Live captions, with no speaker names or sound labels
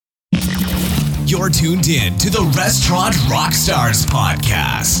You're tuned in to the Restaurant Rockstars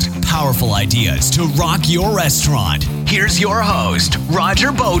podcast. Powerful ideas to rock your restaurant. Here's your host, Roger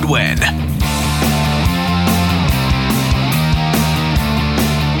Beaudoin.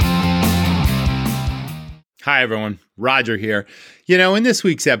 Hi, everyone. Roger here. In this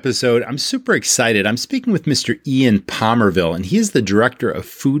week's episode, I'm super excited. I'm speaking with Mr. Ian Palmerville, and he is the Director of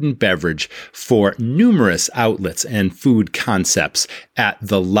Food and Beverage for numerous outlets and food concepts at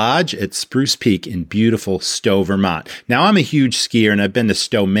The Lodge at Spruce Peak in beautiful Stowe, Vermont. Now, I'm a huge skier, and I've been to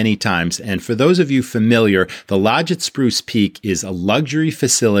Stowe many times, and for those of you familiar, The Lodge at Spruce Peak is a luxury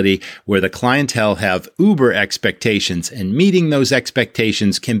facility where the clientele have uber expectations, and meeting those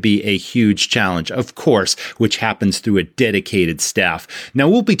expectations can be a huge challenge, of course, which happens through a dedicated staff. Now,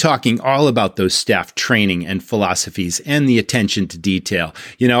 we'll be talking all about those staff training and philosophies and the attention to detail.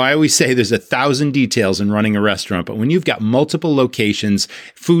 I always say there's 1,000 details in running a restaurant, but when you've got multiple locations,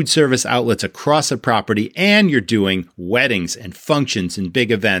 food service outlets across a property, and you're doing weddings and functions and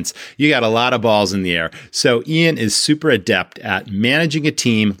big events, you got a lot of balls in the air. So Ian is super adept at managing a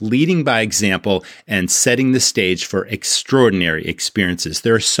team, leading by example, and setting the stage for extraordinary experiences.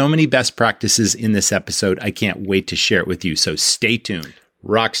 There are so many best practices in this episode. I can't wait to share it with you, so stay tuned.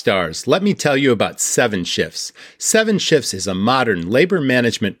 Rockstars, let me tell you about 7 Shifts. 7 Shifts is a modern labor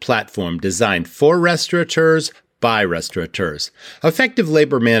management platform designed for restaurateurs by restaurateurs. Effective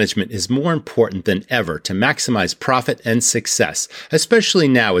labor management is more important than ever to maximize profit and success, especially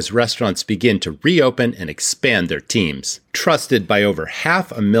now as restaurants begin to reopen and expand their teams. Trusted by over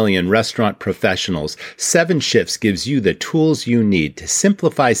 500,000 restaurant professionals, 7 Shifts gives you the tools you need to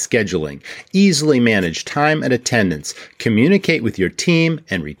simplify scheduling, easily manage time and attendance, communicate with your team,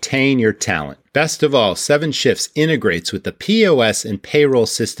 and retain your talent. Best of all, 7 Shifts integrates with the POS and payroll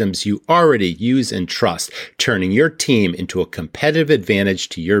systems you already use and trust, turning your team into a competitive advantage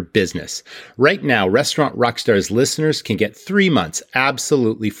to your business. Right now, Restaurant Rockstars listeners can get 3 months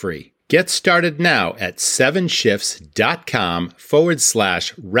absolutely free. Get started now at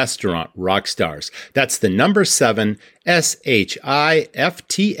 7shifts.com/restaurant rockstars. That's the number 7,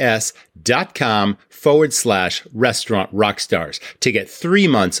 SHIFTS.com/restaurant rockstars to get 3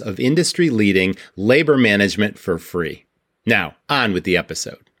 months of industry leading labor management for free. Now, on with the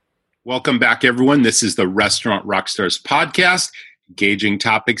episode. Welcome back, everyone. This is the Restaurant Rockstars podcast, engaging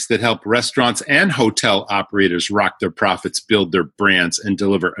topics that help restaurants and hotel operators rock their profits, build their brands, and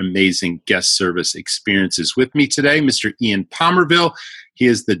deliver amazing guest service experiences. With me today, Mr. Ian Palmerville. He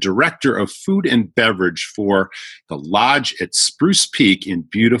is the Director of Food and Beverage for The Lodge at Spruce Peak in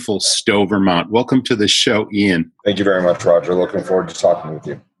beautiful Stowe, Vermont. Welcome to the show, Ian. Thank you very much, Roger. Looking forward to talking with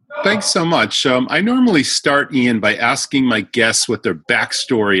you. Thanks so much. I normally start, Ian, by asking my guests what their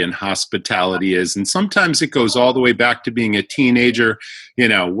backstory in hospitality is. And sometimes it goes all the way back to being a teenager,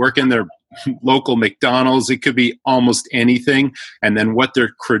 working their local McDonald's. It could be almost anything. And then what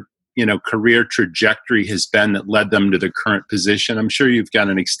their career trajectory has been that led them to the current position. I'm sure you've got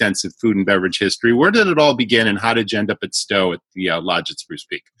an extensive food and beverage history. Where did it all begin, and how did you end up at Stowe at the Lodge at Spruce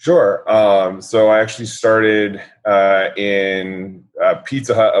Peak? Sure. So I actually started in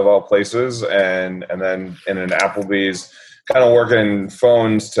Pizza Hut of all places, and then in an Applebee's, kind of working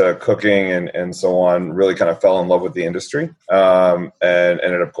phones to cooking and so on. Really kind of fell in love with the industry, and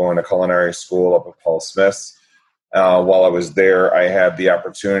ended up going to culinary school up at Paul Smith's. While I was there, I had the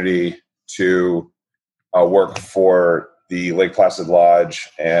opportunity to work for the Lake Placid Lodge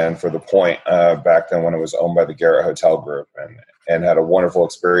and for The Point back then when it was owned by the Garrett Hotel Group, and had a wonderful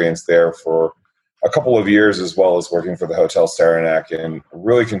experience there for a couple of years, as well as working for the Hotel Saranac, and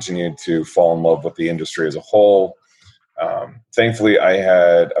really continued to fall in love with the industry as a whole. Thankfully, I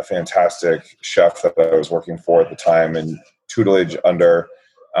had a fantastic chef that I was working for at the time and tutelage under,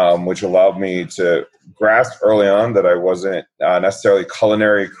 which allowed me to grasp early on that I wasn't necessarily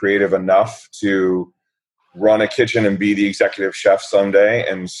culinary creative enough to run a kitchen and be the executive chef someday.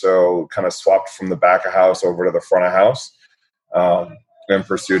 And so kind of swapped from the back of house over to the front of house, and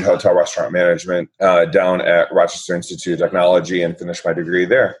pursued hotel restaurant management down at Rochester Institute of Technology and finished my degree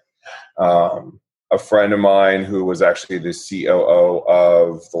there. A friend of mine who was actually the COO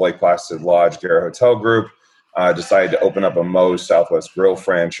of the Lake Placid Lodge Garrett Hotel Group decided to open up a Moe's Southwest Grill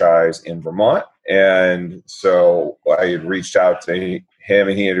franchise in Vermont. And so I had reached out to him,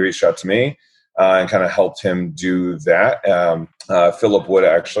 and he had reached out to me and kind of helped him do that. Philip Wood,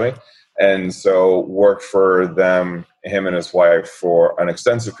 actually. And so worked for them, him and his wife, for an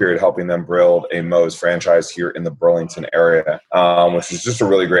extensive period, helping them build a Moe's franchise here in the Burlington area, which was just a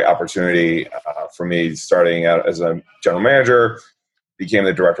really great opportunity for me, starting out as a general manager, became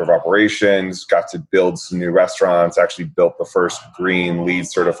the director of operations, got to build some new restaurants, actually built the first green LEED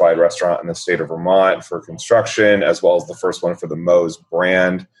certified restaurant in the state of Vermont for construction, as well as the first one for the Moe's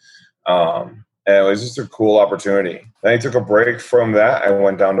brand. And it was just a cool opportunity. Then I took a break from that. I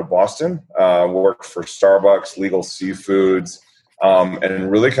went down to Boston, worked for Starbucks, Legal Seafoods,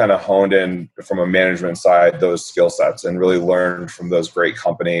 and really kind of honed in from a management side those skill sets and really learned from those great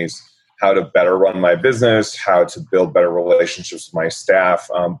companies how to better run my business, how to build better relationships with my staff.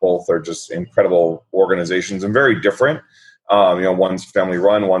 Both are just incredible organizations and very different. One's family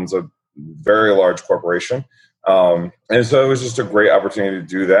run, one's a very large corporation. And so it was just a great opportunity to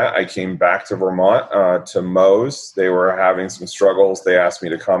do that. I came back to Vermont, to Moe's. They were having some struggles. They asked me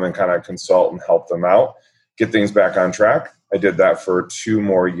to come and kind of consult and help them out, get things back on track. I did that for 2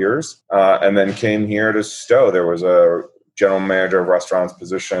 more years, and then came here to Stowe. There was a general manager of restaurants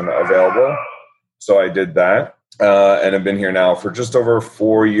position available. So I did that, and have been here now for just over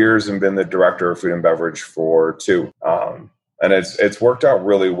 4 years and been the director of food and beverage for 2. And it's worked out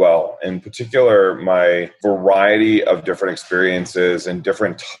really well. In particular, my variety of different experiences and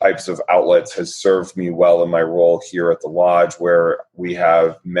different types of outlets has served me well in my role here at the Lodge, where we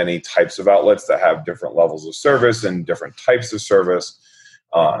have many types of outlets that have different levels of service and different types of service.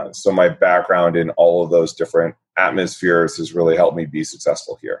 So my background in all of those different atmospheres has really helped me be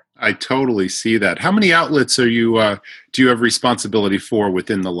successful here. I totally see that. How many outlets are you? Do you have responsibility for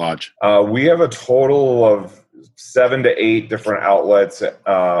within the Lodge? We have a total of 7 to 8 different outlets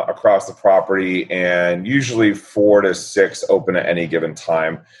across the property, and usually 4 to 6 open at any given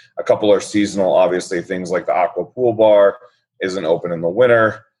time. A couple are seasonal, obviously. Things like the Aqua Pool Bar isn't open in the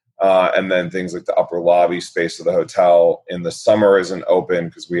winter. And then things like the upper lobby space of the hotel in the summer isn't open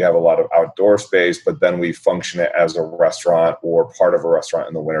because we have a lot of outdoor space, but then we function it as a restaurant or part of a restaurant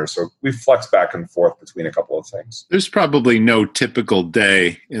in the winter. So we flex back and forth between a couple of things. There's probably no typical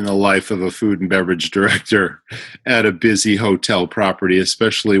day in the life of a food and beverage director at a busy hotel property,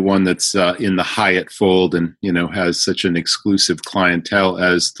 especially one that's in the Hyatt fold and, has such an exclusive clientele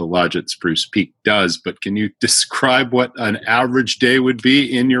as the Lodge at Spruce Peak does. But can you describe what an average day would be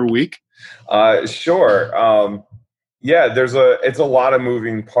in your week? Sure. It's a lot of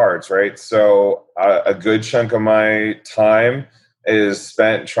moving parts, right? So a good chunk of my time is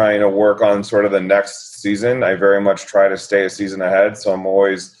spent trying to work on sort of the next season. I very much try to stay a season ahead. So I'm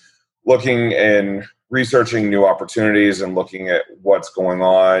always looking and researching new opportunities and looking at what's going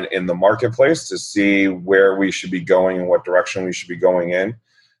on in the marketplace to see where we should be going and what direction we should be going in.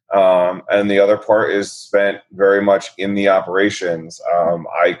 And the other part is spent very much in the operations.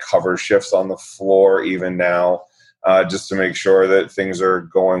 I cover shifts on the floor even now, just to make sure that things are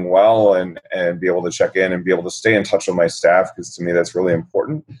going well and be able to check in and be able to stay in touch with my staff, because to me that's really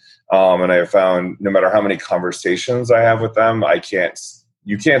important. And I have found no matter how many conversations I have with them,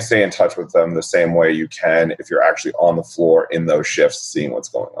 you can't stay in touch with them the same way you can if you're actually on the floor in those shifts seeing what's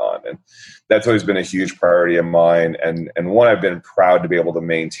going on. And that's always been a huge priority of mine, and one I've been proud to be able to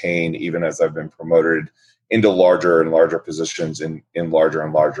maintain even as I've been promoted into larger and larger positions in larger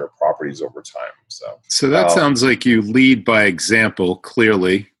and larger properties over time. So that sounds like you lead by example,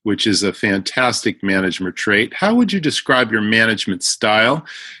 clearly, which is a fantastic management trait. How would you describe your management style,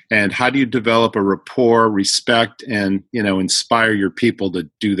 and how do you develop a rapport, respect, and inspire your people to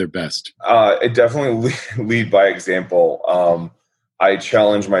do their best? It definitely lead by example. I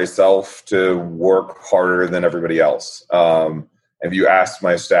challenge myself to work harder than everybody else. If you asked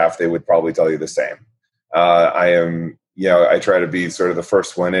my staff, they would probably tell you the same. I try to be sort of the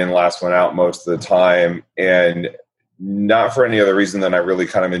first one in, last one out most of the time, and not for any other reason than I really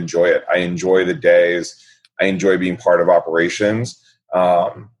kind of enjoy it. I enjoy the days. I enjoy being part of operations.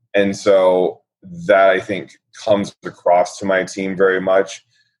 And so that, I think, comes across to my team very much.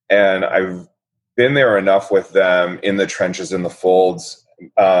 And I've been there enough with them in the trenches, in the folds,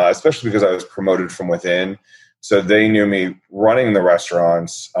 especially because I was promoted from within. So they knew me running the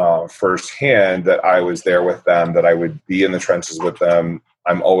restaurants firsthand, that I was there with them, that I would be in the trenches with them.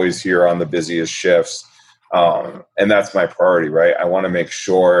 I'm always here on the busiest shifts. And that's my priority, right? I want to make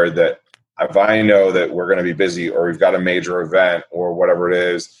sure that if I know that we're going to be busy or we've got a major event or whatever it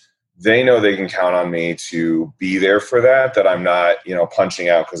is, they know they can count on me to be there for that I'm not, punching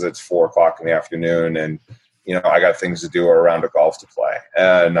out because it's 4:00 in the afternoon and, I got things to do or a round of golf to play.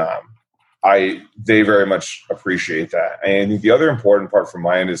 And, they very much appreciate that. And the other important part from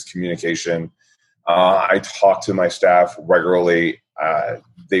my end is communication. I talk to my staff regularly.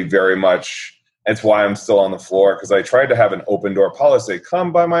 They very much, it's why I'm still on the floor, because I tried to have an open door policy.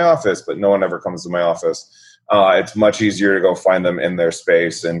 Come by my office, but no one ever comes to my office. It's much easier to go find them in their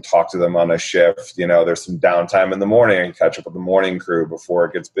space and talk to them on a shift. There's some downtime in the morning and catch up with the morning crew before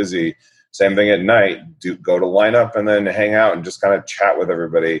it gets busy. Same thing at night. Go to lineup and then hang out and just kind of chat with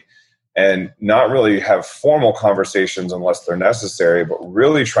everybody and not really have formal conversations unless they're necessary, but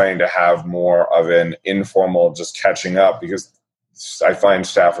really trying to have more of an informal just catching up, because I find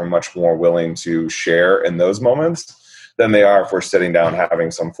staff are much more willing to share in those moments than they are if we're sitting down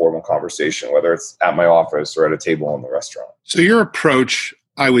having some formal conversation, whether it's at my office or at a table in the restaurant. So your approach,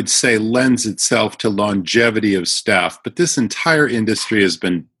 I would say, lends itself to longevity of staff, but this entire industry has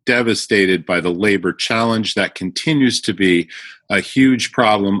been devastated by the labor challenge that continues to be a huge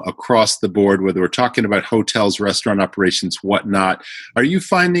problem across the board, whether we're talking about hotels, restaurant operations, whatnot. Are you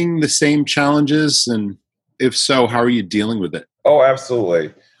finding the same challenges? And if so, how are you dealing with it? Oh,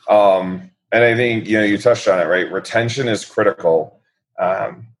 absolutely. And I think, you touched on it, right? Retention is critical.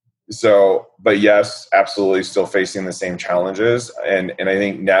 But yes, absolutely still facing the same challenges. And I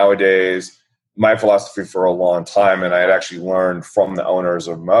think nowadays, my philosophy for a long time, and I had actually learned from the owners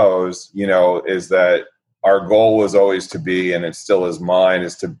of Moe's, is that our goal was always to be, and it still is mine,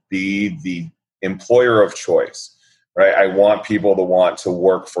 is to be the employer of choice, right? I want people to want to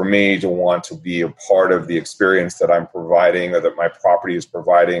work for me, to want to be a part of the experience that I'm providing or that my property is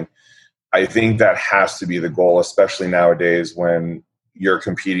providing. I think that has to be the goal, especially nowadays when you're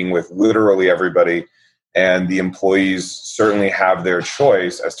competing with literally everybody, and the employees certainly have their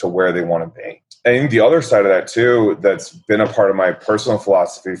choice as to where they want to be. I think the other side of that too, that's been a part of my personal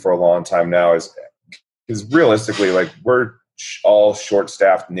philosophy for a long time now, is realistically, like, we're all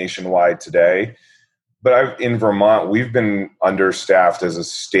short-staffed nationwide today. But in Vermont, we've been understaffed as a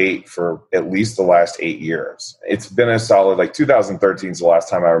state for at least the last 8 years. It's been a solid, 2013 is the last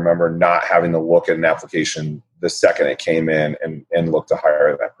time I remember not having to look at an application the second it came in and look to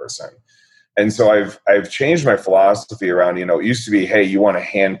hire that person. And so I've changed my philosophy around, it used to be, hey, you want to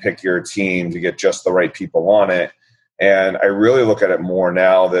handpick your team to get just the right people on it. And I really look at it more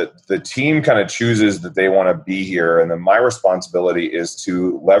now that the team kind of chooses that they want to be here. And then my responsibility is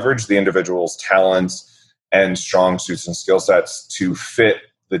to leverage the individual's talents and strong suits and skill sets to fit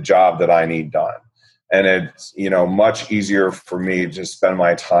the job that I need done. And it's, much easier for me to spend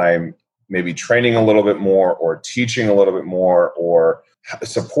my time maybe training a little bit more or teaching a little bit more or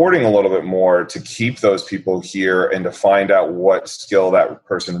supporting a little bit more to keep those people here and to find out what skill that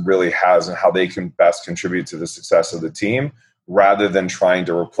person really has and how they can best contribute to the success of the team, rather than trying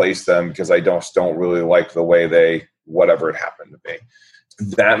to replace them because I don't really like the way they, whatever it happened to be.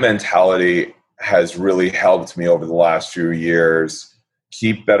 That mentality has really helped me over the last few years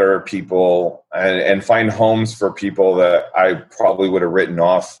keep better people and find homes for people that I probably would have written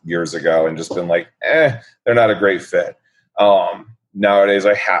off years ago and just been like, they're not a great fit. Nowadays,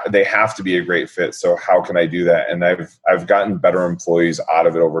 they have to be a great fit. So how can I do that? And I've gotten better employees out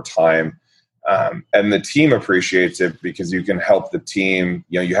of it over time. And the team appreciates it because you can help the team.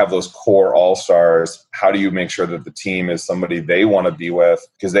 You have those core all-stars. How do you make sure that the team is somebody they want to be with,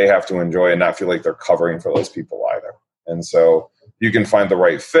 because they have to enjoy and not feel like they're covering for those people either. And so you can find the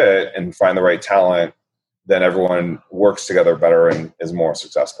right fit and find the right talent, then everyone works together better and is more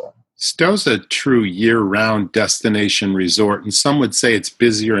successful. Stowe's a true year-round destination resort, and some would say it's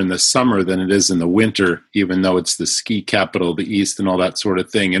busier in the summer than it is in the winter, even though it's the ski capital of the East and all that sort of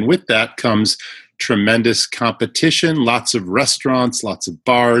thing. And with that comes tremendous competition, lots of restaurants, lots of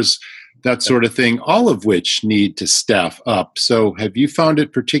bars, that sort of thing, all of which need to staff up. So have you found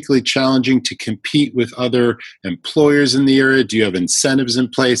it particularly challenging to compete with other employers in the area? Do you have incentives in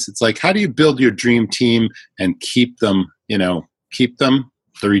place? It's like, how do you build your dream team and keep them,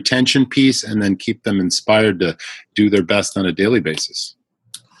 the retention piece, and then keep them inspired to do their best on a daily basis?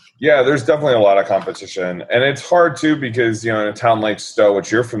 Yeah, there's definitely a lot of competition. And it's hard too because, in a town like Stowe,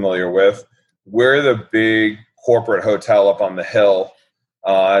 which you're familiar with, we're the big corporate hotel up on the hill,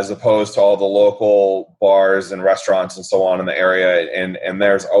 as opposed to all the local bars and restaurants and so on in the area. And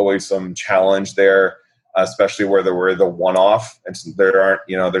there's always some challenge there, especially where we're the one-off.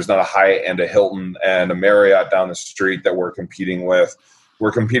 There's not a Hyatt and a Hilton and a Marriott down the street that we're competing with.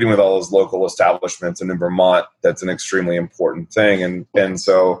 We're competing with all those local establishments, and in Vermont, that's an extremely important thing. And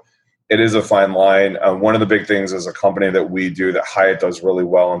so it is a fine line. One of the big things as a company that we do that Hyatt does really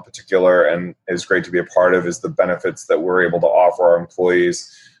well in particular and is great to be a part of is the benefits that we're able to offer our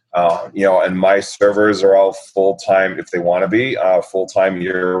employees. And my servers are all full-time, if they want to be, full-time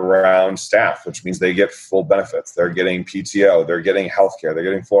year-round staff, which means they get full benefits. They're getting PTO, they're getting healthcare, they're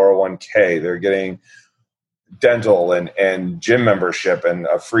getting 401k, they're getting dental and gym membership and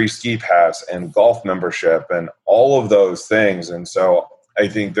a free ski pass and golf membership and all of those things. And so I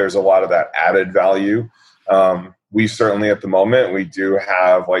think there's a lot of that added value We certainly at the moment, we do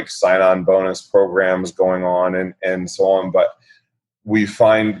have like sign-on bonus programs going on and so on, but we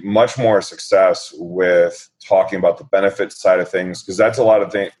find much more success with talking about the benefits side of things, because that's a lot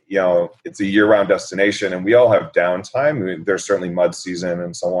of things, it's a year-round destination and we all have downtime. I mean, there's certainly mud season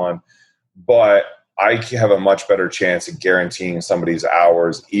and so on, but I have a much better chance of guaranteeing somebody's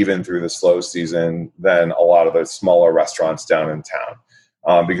hours even through the slow season than a lot of the smaller restaurants down in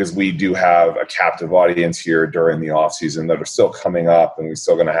town, because we do have a captive audience here during the off season that are still coming up, and we're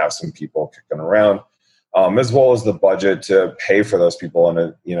still going to have some people kicking around. As well as the budget to pay for those people.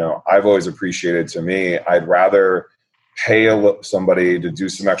 And, I've always appreciated, to me, I'd rather pay somebody to do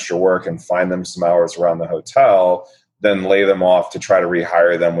some extra work and find them some hours around the hotel than lay them off to try to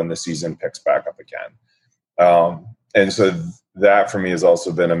rehire them when the season picks back up again. And so that for me has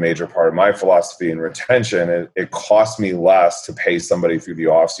also been a major part of my philosophy in retention. It costs me less to pay somebody through the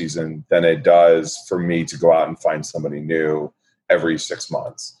off season than it does for me to go out and find somebody new every 6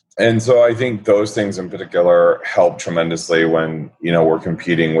 months. And so I think those things in particular help tremendously when, we're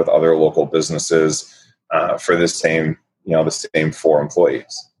competing with other local businesses for the same 4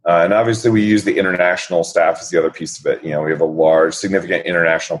 employees. And obviously we use the international staff as the other piece of it. We have a large, significant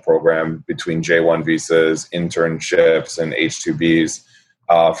international program between J1 visas, internships, and H-2Bs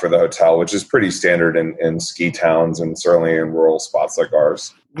for the hotel, which is pretty standard in ski towns and certainly in rural spots like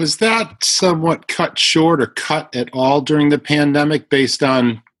ours. Was that somewhat cut short or cut at all during the pandemic based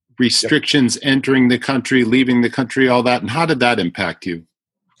on restrictions entering the country, leaving the country, all that? And how did that impact you?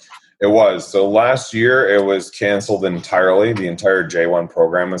 It was. So last year it was canceled entirely. The entire J1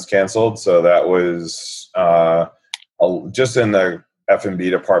 program was canceled. So that was just in the F&B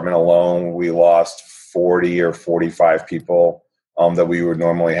department alone, we lost 40 or 45 people that we would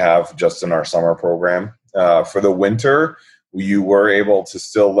normally have just in our summer program. For the winter, you were able to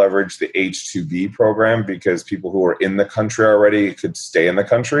still leverage the H-2B program because people who were in the country already could stay in the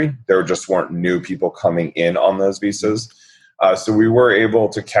country. There just weren't new people coming in on those visas. So we were able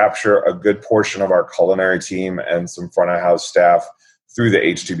to capture a good portion of our culinary team and some front of house staff through the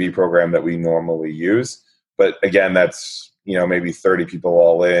H-2B program that we normally use. But again, that's maybe 30 people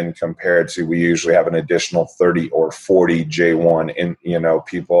all in compared to we usually have an additional 30 or 40 J1 in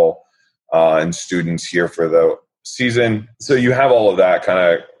people and students here for the season. So you have all of that kind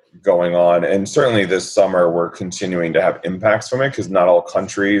of going on. And certainly this summer, we're continuing to have impacts from it because not all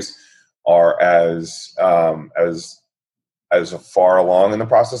countries are as far along in the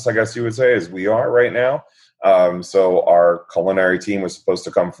process, I guess you would say, as we are right now. So our culinary team was supposed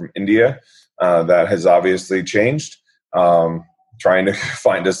to come from India. That has obviously changed. Trying to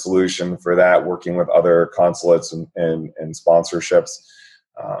find a solution for that, working with other consulates and sponsorships.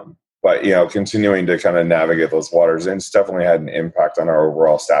 But, continuing to kind of navigate those waters, and it's definitely had an impact on our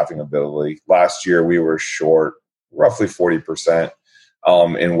overall staffing ability. Last year, we were short roughly 40%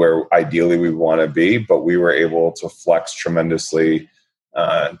 in where ideally we want to be, but we were able to flex tremendously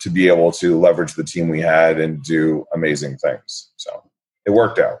to be able to leverage the team we had and do amazing things. So it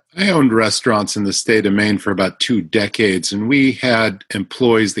worked out. I owned restaurants in the state of Maine for about 2 decades, and we had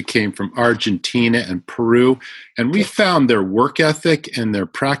employees that came from Argentina and Peru, and we found their work ethic and their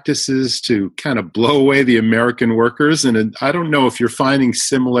practices to kind of blow away the American workers. And I don't know if you're finding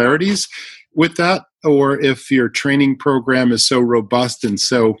similarities with that, or if your training program is so robust and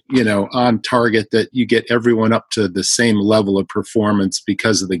so, on target that you get everyone up to the same level of performance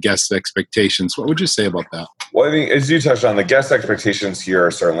because of the guest expectations. What would you say about that? Well, I think as you touched on, the guest expectations here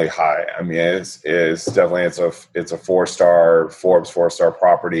are certainly high. I mean, it's definitely it's a 4-star Forbes 4-star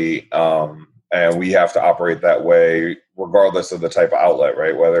property, and we have to operate that way regardless of the type of outlet,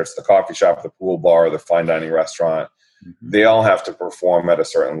 right? Whether it's the coffee shop, the pool bar, the fine dining restaurant. They all have to perform at a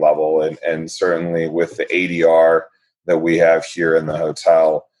certain level, and certainly with the ADR that we have here in the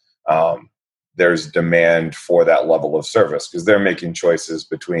hotel, there's demand for that level of service because they're making choices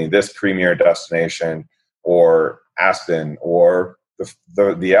between this premier destination or Aspen or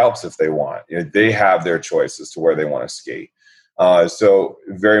the Alps if they want. They have their choice as to where they want to ski. So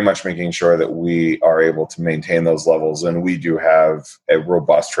very much making sure that we are able to maintain those levels, and we do have a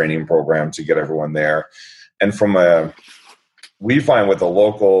robust training program to get everyone there. And we find with the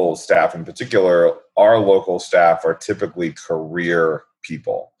local staff in particular, our local staff are typically career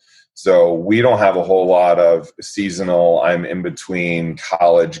people. So we don't have a whole lot of seasonal, I'm in between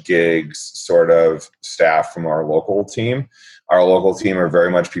college gigs sort of staff from our local team. Our local team are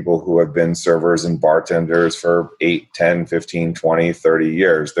very much people who have been servers and bartenders for 8, 10, 15, 20, 30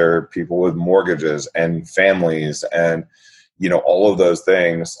 years. They're people with mortgages and families and all of those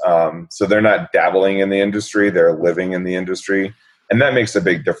things. So they're not dabbling in the industry, they're living in the industry. And that makes a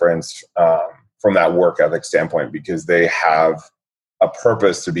big difference from that work ethic standpoint, because they have a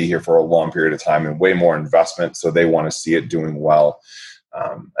purpose to be here for a long period of time and way more investment. So they want to see it doing well.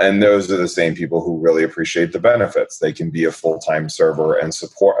 And those are the same people who really appreciate the benefits. They can be a full-time server and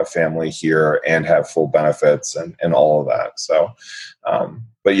support a family here and have full benefits and all of that. So,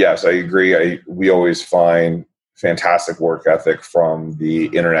 but yes, I agree. We always find fantastic work ethic from the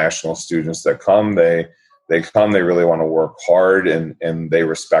international students that come. They come, they really want to work hard, and they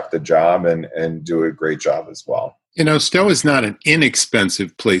respect the job and do a great job as well. Stowe is not an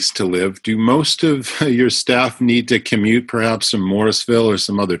inexpensive place to live. Do most of your staff need to commute perhaps from Morrisville or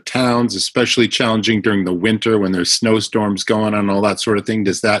some other towns, especially challenging during the winter when there's snowstorms going on and all that sort of thing?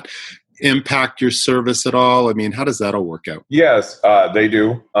 Does that impact your service at all? I mean, how does that all work out? Yes, they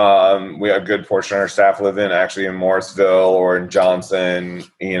do. We have a good portion of our staff live in Morrisville or in Johnson,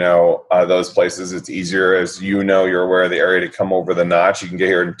 those places. It's easier, as you're aware of the area, to come over the notch. You can get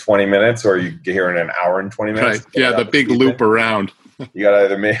here in 20 minutes or you can get here in an hour and 20 minutes. Right. Yeah, the big loop around. You got to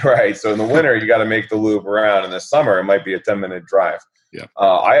either make, right. So in the winter, you got to make the loop around. In the summer, it might be a 10-minute drive. Yeah.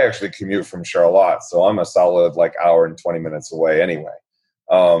 I actually commute from Charlotte, so I'm a solid hour and 20 minutes away anyway.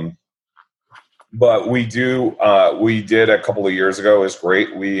 But we did a couple of years ago. It was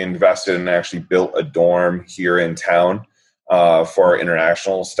great. We invested and actually built a dorm here in town for our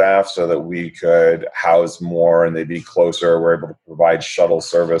international staff so that we could house more and they'd be closer. We're able to provide shuttle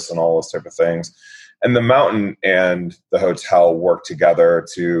service and all those type of things. And the mountain and the hotel work together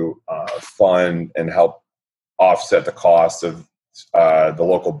to fund and help offset the cost of the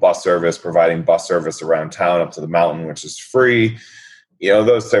local bus service, providing bus service around town up to the mountain, which is free.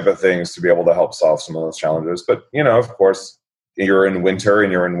 Those type of things to be able to help solve some of those challenges. But, of course, you're in winter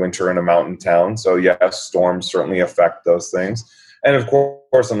in a mountain town. So, yes, storms certainly affect those things. And, of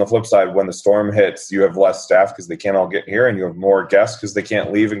course, on the flip side, when the storm hits, you have less staff because they can't all get here, and you have more guests because they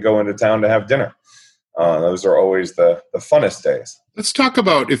can't leave and go into town to have dinner. Those are always the funnest days. Let's talk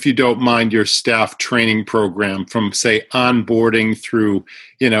about, if you don't mind, your staff training program from, say, onboarding through,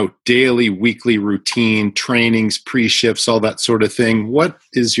 daily, weekly routine, trainings, pre-shifts, all that sort of thing. What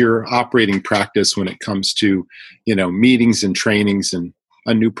is your operating practice when it comes to, meetings and trainings, and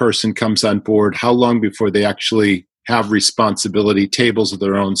a new person comes on board? How long before they actually have responsibility, tables of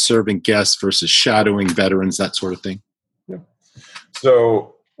their own, serving guests versus shadowing veterans, that sort of thing? Yeah.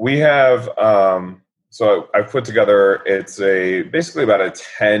 So we have... So I've put together, it's basically about a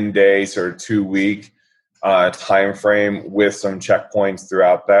 10-day or 2-week time frame with some checkpoints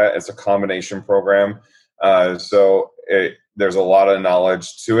throughout that. It's a combination program. So there's a lot of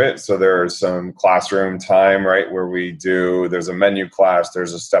knowledge to it. So there's some classroom time, right, where there's a menu class,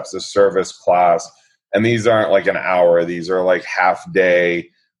 there's a steps of service class. And these aren't like an hour. These are half day,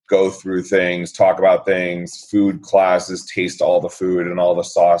 go through things, talk about things, food classes, taste all the food and all the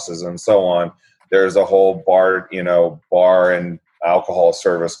sauces and so on. There's a whole bar and alcohol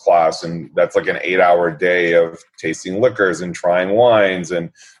service class, and that's an 8-hour day of tasting liquors and trying wines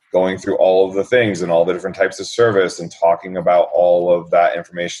and going through all of the things and all the different types of service and talking about all of that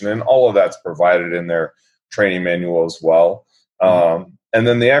information. And all of that's provided in their training manual as well. And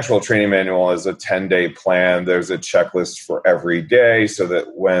then the actual training manual is a 10-day plan. There's a checklist for every day so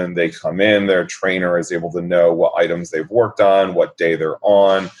that when they come in, their trainer is able to know what items they've worked on, what day they're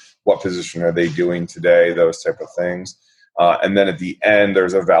on, what position are they doing today, those type of things. And then at the end,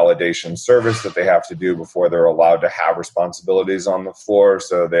 there's a validation service that they have to do before they're allowed to have responsibilities on the floor.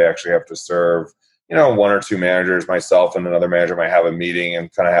 So they actually have to serve, 1 or 2 managers, myself and another manager might have a meeting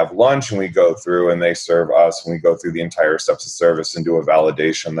and kind of have lunch, and we go through and they serve us, and we go through the entire steps of service and do a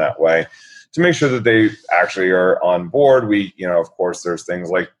validation that way to make sure that they actually are on board. We, of course, there's things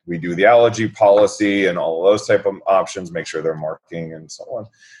like we do the allergy policy and all of those type of options, make sure they're marking and so on.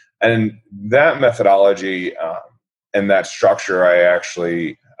 And that methodology and that structure I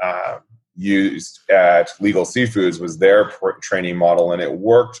actually used at Legal Seafoods was their training model, and it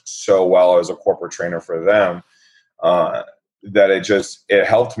worked so well as a corporate trainer for them that it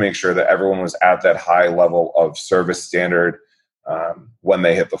helped make sure that everyone was at that high level of service standard when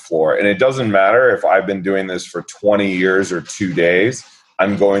they hit the floor. And it doesn't matter if I've been doing this for 20 years or 2 days,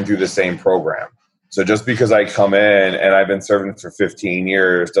 I'm going through the same program. So just because I come in and I've been serving for 15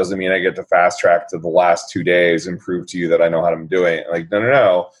 years doesn't mean I get to fast track to the last 2 days and prove to you that I know how I'm doing it.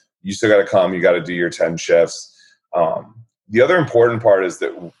 No. You still got to come. You got to do your 10 shifts. The other important part is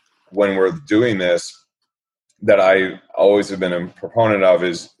that when we're doing this, that I always have been a proponent of,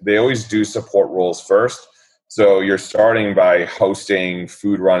 is they always do support roles first. So you're starting by hosting,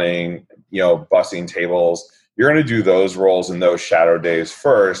 food running, bussing tables. You're going to do those roles in those shadow days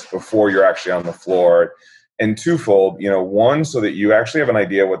first before you're actually on the floor. And twofold, one, so that you actually have an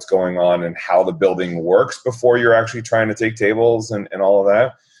idea what's going on and how the building works before you're actually trying to take tables and all of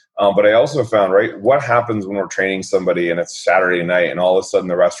that. But I also found, right, what happens when we're training somebody and it's Saturday night and all of a sudden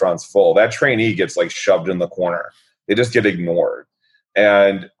the restaurant's full? That trainee gets like shoved in the corner. They just get ignored.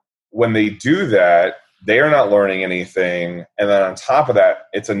 And when they do that, they are not learning anything. And then on top of that,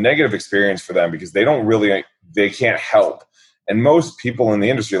 it's a negative experience for them because they can't help. And most people in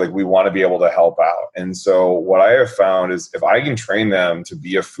the industry, like, we want to be able to help out. And so what I have found is if I can train them to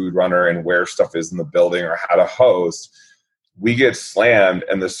be a food runner and where stuff is in the building or how to host, we get slammed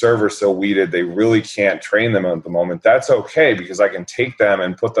and the server's so weeded they really can't train them at the moment. That's okay, because I can take them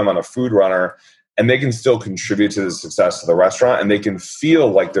and put them on a food runner and they can still contribute to the success of the restaurant, and they can feel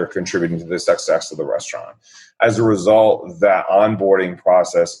like they're contributing to the success of the restaurant. As a result, that onboarding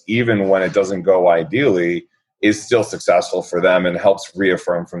process, even when it doesn't go ideally, is still successful for them and helps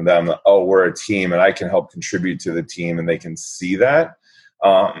reaffirm from them that, oh, we're a team and I can help contribute to the team, and they can see that.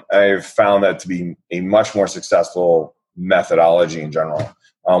 I've found that to be a much more successful methodology in general,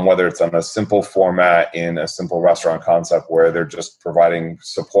 whether it's on a simple format in a simple restaurant concept where they're just providing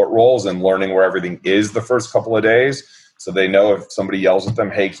support roles and learning where everything is the first couple of days. So they know if somebody yells at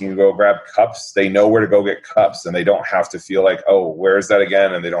them, hey, can you go grab cups? They know where to go get cups, and they don't have to feel like, oh, where is that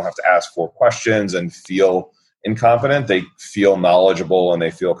again? And they don't have to ask 4 questions and feel incompetent. They feel knowledgeable and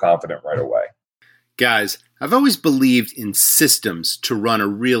they feel confident right away. Guys, I've always believed in systems to run a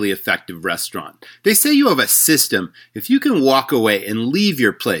really effective restaurant. They say you have a system if you can walk away and leave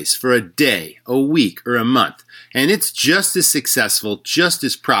your place for a day, a week, or a month, and it's just as successful, just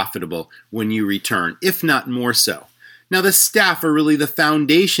as profitable when you return, if not more so. Now, the staff are really the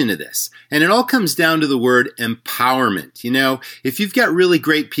foundation of this, and it all comes down to the word empowerment. If you've got really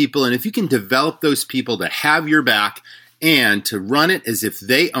great people, and if you can develop those people to have your back and to run it as if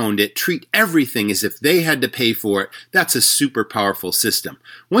they owned it, treat everything as if they had to pay for it, that's a super powerful system.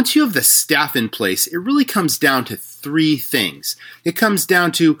 Once you have the staff in place, it really comes down to 3 things. It comes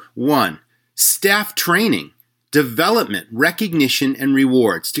down to 1, staff training, development, recognition, and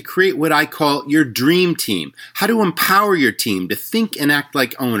rewards to create what I call your dream team. How to empower your team to think and act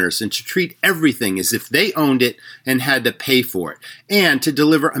like owners and to treat everything as if they owned it and had to pay for it. And to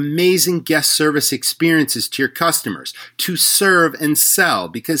deliver amazing guest service experiences to your customers. To serve and sell,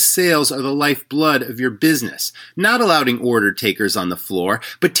 because sales are the lifeblood of your business. Not allowing order takers on the floor,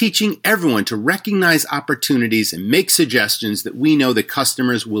 but teaching everyone to recognize opportunities and make suggestions that we know the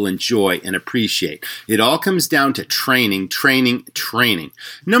customers will enjoy and appreciate. It all comes down to training.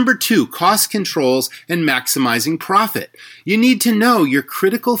 Number 2, cost controls and maximizing profit. You need to know your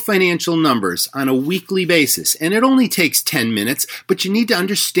critical financial numbers on a weekly basis, and it only takes 10 minutes, but you need to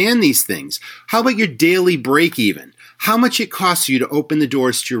understand these things. How about your daily break even? How much it costs you to open the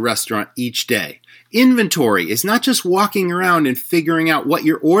doors to your restaurant each day? Inventory is not just walking around and figuring out what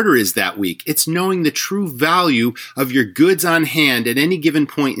your order is that week. It's knowing the true value of your goods on hand at any given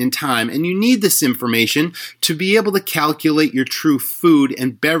point in time, and you need this information to be able to calculate your true food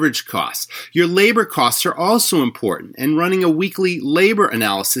and beverage costs. Your labor costs are also important, and running a weekly labor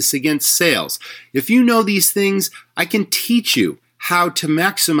analysis against sales. If you know these things, I can teach you how to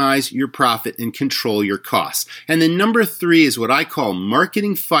maximize your profit and control your costs. And then number 3 is what I call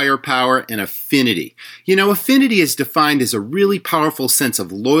marketing firepower and affinity. Affinity is defined as a really powerful sense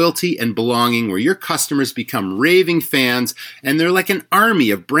of loyalty and belonging where your customers become raving fans and they're like an army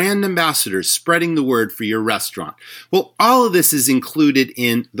of brand ambassadors spreading the word for your restaurant. Well, all of this is included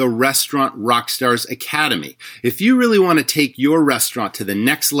in the Restaurant Rockstars Academy. If you really want to take your restaurant to the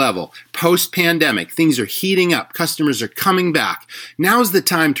next level, post-pandemic, things are heating up, customers are coming back. Now's the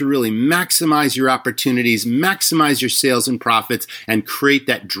time to really maximize your opportunities, maximize your sales and profits, and create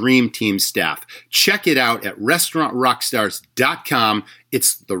that dream team staff. Check it out at restaurantrockstars.com.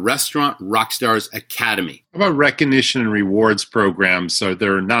 It's the Restaurant Rockstars Academy. How about recognition and rewards programs? Are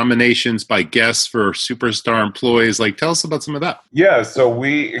there nominations by guests for superstar employees? Tell us about some of that. Yeah, so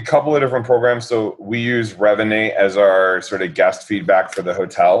a couple of different programs. So we use Revenate as our sort of guest feedback for the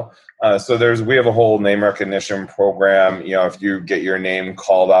hotel. We have a whole name recognition program. If you get your name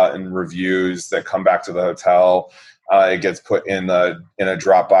called out in reviews that come back to the hotel, it gets put in a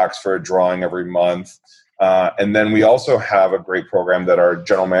Dropbox for a drawing every month. And then we also have a great program that our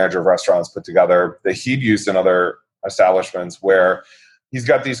general manager of restaurants put together that he'd used in other establishments where he's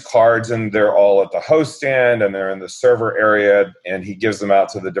got these cards and they're all at the host stand and they're in the server area, and he gives them out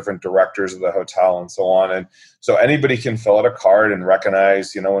to the different directors of the hotel and so on. And so anybody can fill out a card and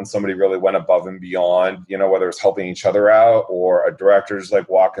recognize, when somebody really went above and beyond, whether it's helping each other out or a director's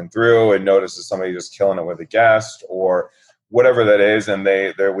walking through and notices somebody just killing it with a guest, or whatever that is, and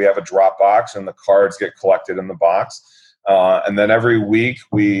we have a drop box, and the cards get collected in the box. And then every week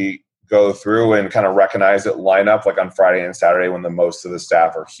we go through and kind of recognize it, line up like on Friday and Saturday when the most of the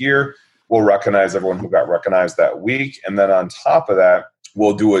staff are here. We'll recognize everyone who got recognized that week. And then on top of that,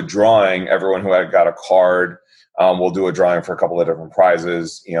 we'll do a drawing. Everyone who had got a card, we'll do a drawing for a couple of different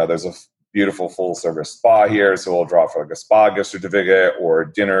prizes. There's a beautiful full service spa here, so we'll draw for like a spa gift certificate or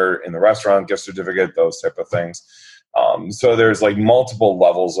dinner in the restaurant gift certificate, those type of things. So there's like multiple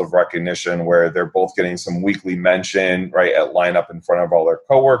levels of recognition where they're both getting some weekly mention, right, at line up in front of all their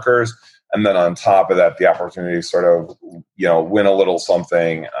coworkers. And then on top of that, the opportunity to sort of, win a little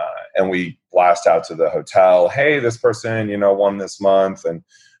something. And we blast out to the hotel, hey, this person, won this month, and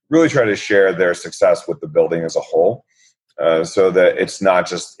really try to share their success with the building as a whole. So that it's not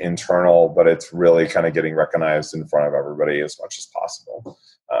just internal, but it's really kind of getting recognized in front of everybody as much as possible.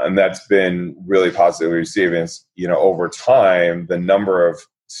 And that's been really positively received. And over time, the number of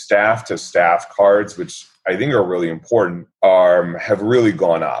staff to staff cards, which I think are really important, have really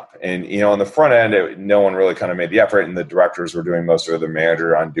gone up. And, on the front end, no one really kind of made the effort, and the directors were doing most of it. The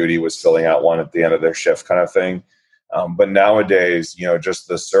manager on duty was filling out one at the end of their shift kind of thing. But nowadays, just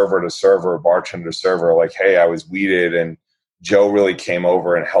the server to server, bartender to server, like, hey, I was weeded, and Joe really came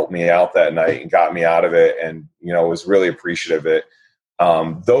over and helped me out that night and got me out of it, and, was really appreciative of it.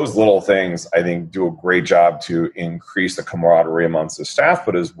 Those little things, I think, do a great job to increase the camaraderie amongst the staff,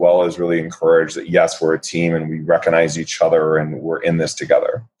 but as well as really encourage that, yes, we're a team and we recognize each other and we're in this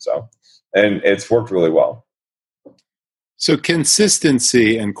together. So, and it's worked really well. So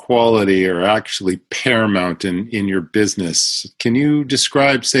consistency and quality are actually paramount in your business. Can you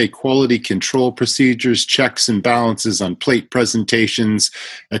describe, say, quality control procedures, checks and balances on plate presentations,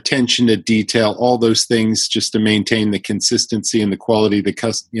 attention to detail, all those things just to maintain the consistency and the quality the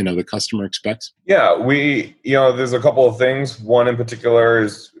customer expects? Yeah, there's a couple of things. One in particular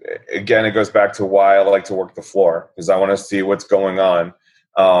is, again, it goes back to why I like to work the floor, because I want to see what's going on.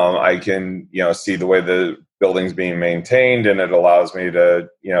 I can, see the way the building's being maintained, and it allows me to,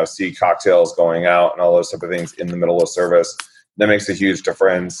 see cocktails going out and all those type of things in the middle of service. That makes a huge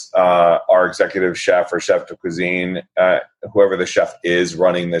difference. Our executive chef or chef de cuisine, whoever the chef is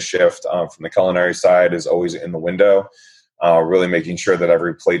running the shift from the culinary side, is always in the window, really making sure that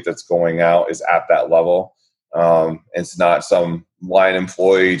every plate that's going out is at that level. It's not some line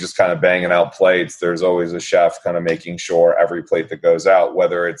employee just kind of banging out plates. There's always a chef kind of making sure every plate that goes out,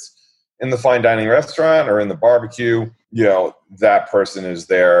 whether it's in the fine dining restaurant or in the barbecue, that person is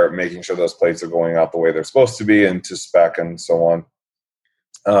there making sure those plates are going out the way they're supposed to be and to spec and so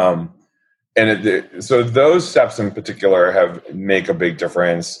on. So those steps in particular make a big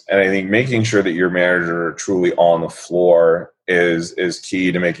difference. And I think making sure that your manager are truly on the floor is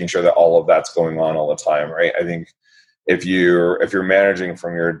key to making sure that all of that's going on all the time, right? I think if you're managing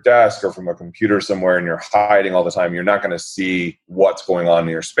from your desk or from a computer somewhere and you're hiding all the time, you're not going to see what's going on in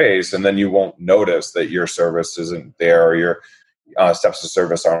your space, and then you won't notice that your service isn't there or your steps of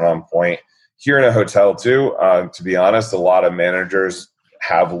service aren't on point. Here in a hotel too, to be honest, a lot of managers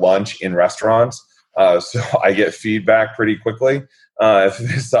have lunch in restaurants, so I get feedback pretty quickly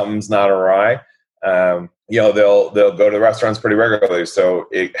if something's not awry. They'll go to the restaurants pretty regularly, so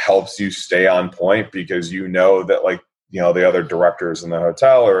it helps you stay on point because that the other directors in the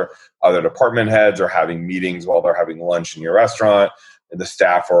hotel or other department heads are having meetings while they're having lunch in your restaurant, and the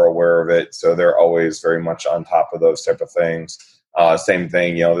staff are aware of it, so they're always very much on top of those type of things. Same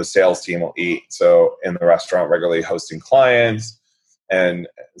thing, the sales team will eat so in the restaurant regularly hosting clients, and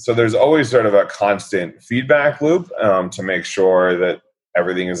so there's always sort of a constant feedback loop to make sure that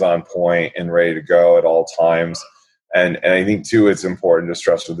everything is on point and ready to go at all times. And I think too, it's important to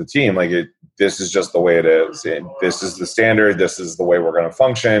stress with the team, this is just the way it is. This is the standard. This is the way we're going to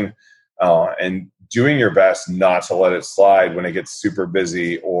function. And doing your best not to let it slide when it gets super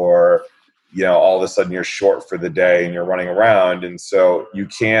busy or, all of a sudden you're short for the day and you're running around. And so you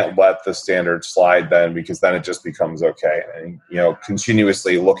can't let the standard slide then, because then it just becomes okay. And,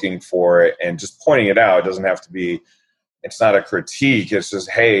 continuously looking for it and just pointing it out. It doesn't have to be, it's not a critique. It's just,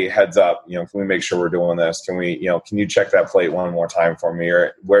 hey, heads up, can we make sure we're doing this? Can we, can you check that plate one more time for me?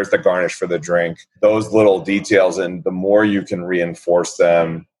 Or where's the garnish for the drink? Those little details. And the more you can reinforce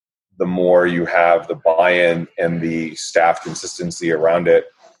them, the more you have the buy-in and the staff consistency around it.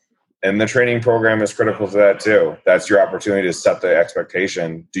 And the training program is critical to that too. That's your opportunity to set the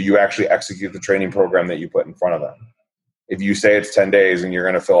expectation. Do you actually execute the training program that you put in front of them? If you say it's 10 days and you're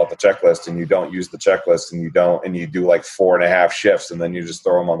going to fill out the checklist and you don't use the checklist and you do like 4.5 shifts and then you just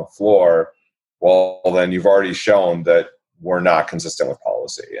throw them on the floor, well, then you've already shown that we're not consistent with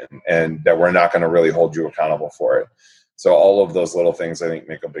policy and that we're not going to really hold you accountable for it. So all of those little things, I think,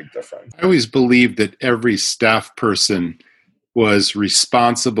 make a big difference. I always believed that every staff person was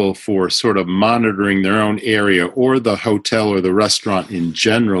responsible for sort of monitoring their own area or the hotel or the restaurant in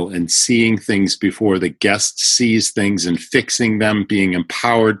general and seeing things before the guest sees things and fixing them, being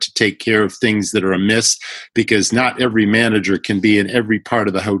empowered to take care of things that are amiss, because not every manager can be in every part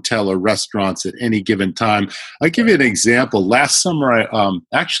of the hotel or restaurants at any given time. I'll give you an example. Last summer,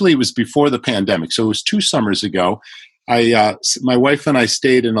 actually it was before the pandemic, so it was 2 summers ago. My wife and I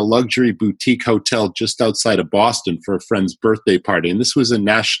stayed in a luxury boutique hotel just outside of Boston for a friend's birthday party. And this was a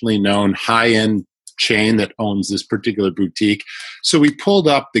nationally known high-end chain that owns this particular boutique. So we pulled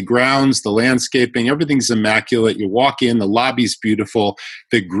up the grounds, the landscaping, everything's immaculate. You walk in, the lobby's beautiful.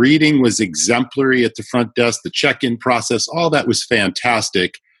 The greeting was exemplary at the front desk. The check-in process, all that was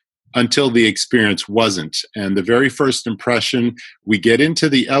fantastic, until the experience wasn't. And the very first impression, we get into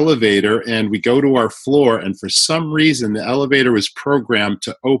the elevator and we go to our floor, and for some reason the elevator was programmed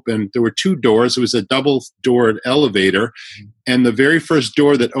to open. There were 2 doors. It was a double-doored elevator, and the very first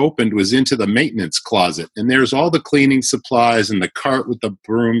door that opened was into the maintenance closet. And there's all the cleaning supplies and the cart with the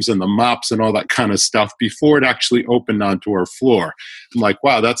brooms and the mops and all that kind of stuff before it actually opened onto our floor. I'm like,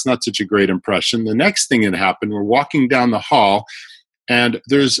 wow, that's not such a great impression. The next thing that happened, we're walking down the hall, and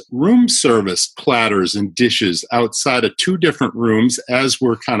there's room service platters and dishes outside of 2 different rooms. As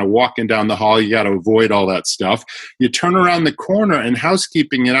we're kind of walking down the hall, you got to avoid all that stuff. You turn around the corner, and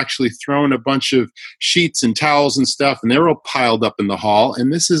housekeeping had actually thrown a bunch of sheets and towels and stuff, and they were all piled up in the hall.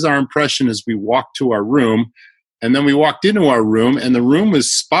 And this is our impression as we walked to our room. And then we walked into our room, and the room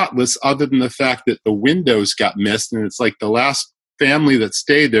was spotless other than the fact that the windows got missed. And it's like the last family that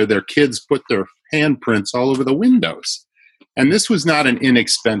stayed there, their kids put their handprints all over the windows. And this was not an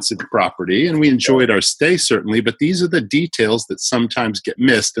inexpensive property, and we enjoyed our stay, certainly, but these are the details that sometimes get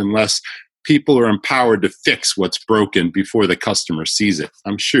missed unless people are empowered to fix what's broken before the customer sees it.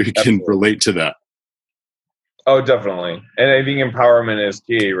 I'm sure you can relate to that. Oh, definitely. And I think empowerment is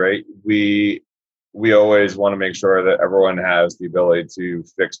key, right? We always want to make sure that everyone has the ability to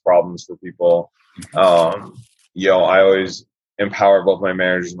fix problems for people. I always empower both my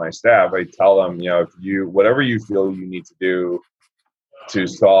managers and my staff. I tell them, whatever you feel you need to do to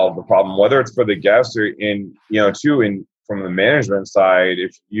solve the problem, whether it's for the guests or from the management side,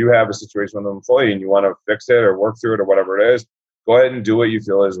 if you have a situation with an employee and you want to fix it or work through it or whatever it is, go ahead and do what you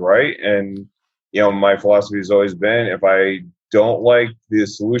feel is right. And, my philosophy has always been, if I don't like the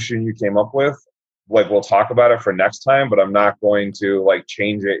solution you came up with, we'll talk about it for next time, but I'm not going to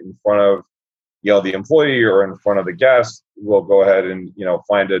change it in front of the employee or in front of the guest. We'll go ahead and,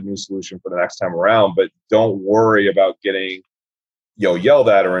 find a new solution for the next time around, but don't worry about getting, yelled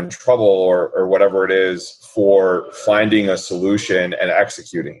at or in trouble or whatever it is for finding a solution and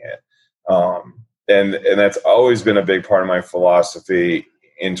executing it. And that's always been a big part of my philosophy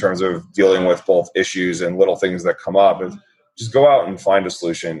in terms of dealing with both issues and little things that come up, is just go out and find a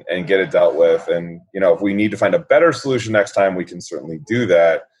solution and get it dealt with. And, if we need to find a better solution next time, we can certainly do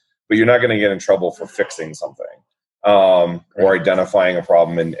that. But you're not going to get in trouble for fixing something or identifying a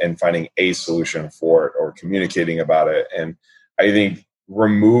problem and finding a solution for it or communicating about it. And I think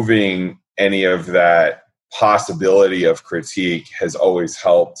removing any of that possibility of critique has always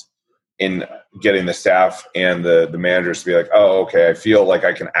helped in getting the staff and the managers to be like, oh, okay, I feel like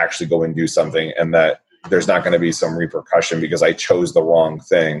I can actually go and do something and that there's not going to be some repercussion because I chose the wrong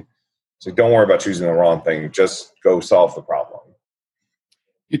thing. So don't worry about choosing the wrong thing. Just go solve the problem.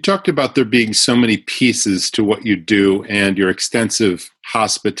 You talked about there being so many pieces to what you do and your extensive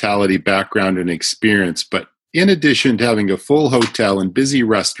hospitality background and experience. But in addition to having a full hotel and busy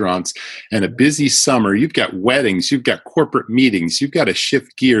restaurants and a busy summer, you've got weddings, you've got corporate meetings, you've got to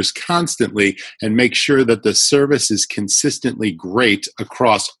shift gears constantly and make sure that the service is consistently great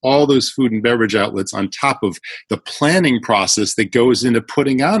across all those food and beverage outlets, on top of the planning process that goes into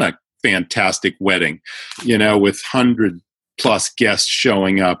putting on a fantastic wedding, with 100+ guests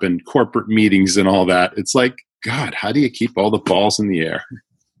showing up and corporate meetings and all that. It's like, God, how do you keep all the balls in the air?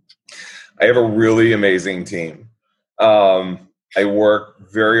 I have a really amazing team. I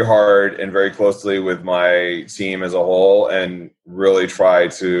work very hard and very closely with my team as a whole and really try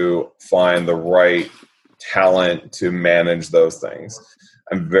to find the right talent to manage those things.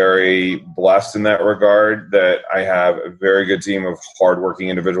 I'm very blessed in that regard that I have a very good team of hardworking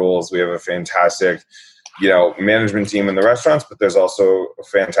individuals. We have a fantastic management team in the restaurants, but there's also a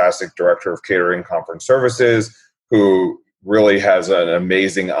fantastic director of catering conference services who really has an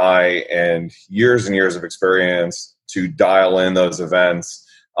amazing eye and years of experience to dial in those events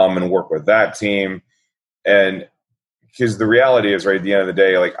and work with that team. And because the reality is, right at the end of the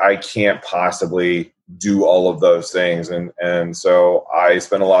day, I can't possibly do all of those things. And so I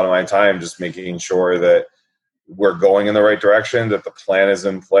spend a lot of my time just making sure that we're going in the right direction, that the plan is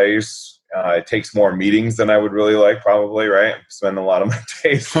in place. It takes more meetings than I would really like, probably, right? I spend a lot of my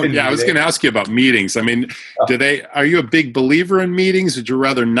days in meetings. I was going to ask you about meetings. I mean, are you a big believer in meetings? Would you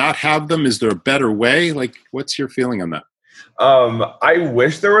rather not have them? Is there a better way? Like, what's your feeling on that? I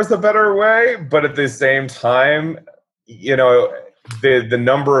wish there was a better way, but at the same time, the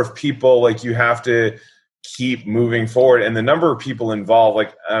number of people, like, you have to keep moving forward, and the number of people involved,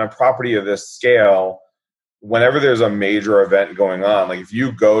 like on a property of this scale, whenever there's a major event going on, like if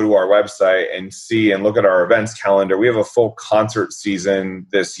you go to our website and see and look at our events calendar, we have a full concert season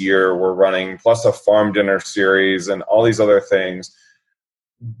this year we're running, plus a farm dinner series and all these other things.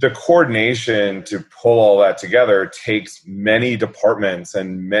 The coordination to pull all that together takes many departments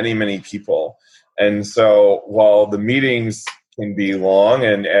and many, many people. And so while the meetings can be long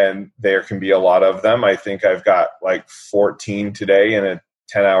and there can be a lot of them, I think I've got like 14 today in a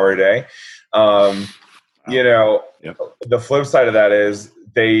 10-hour day. Yep. The flip side of that is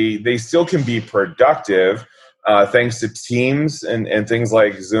they still can be productive thanks to Teams and things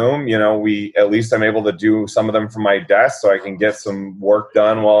like Zoom. At least I'm able to do some of them from my desk, so I can get some work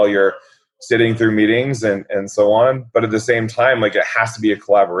done while you're sitting through meetings and so on. But at the same time, like, it has to be a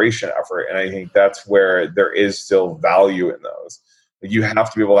collaboration effort, and I think that's where there is still value in those. Like, you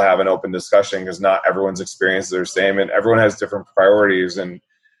have to be able to have an open discussion, because not everyone's experiences are the same, and everyone has different priorities. And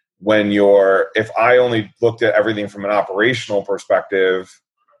if I only looked at everything from an operational perspective,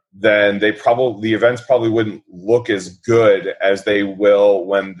 then the events probably wouldn't look as good as they will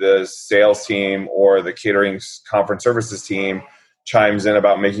when the sales team or the catering conference services team chimes in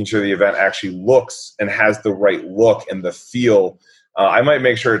about making sure the event actually looks and has the right look and the feel. I might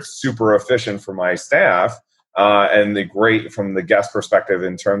make sure it's super efficient for my staff and great from the guest perspective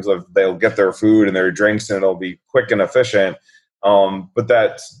in terms of they'll get their food and their drinks and it'll be quick and efficient. But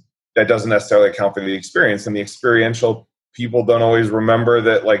that doesn't necessarily account for the experience, and the experiential people don't always remember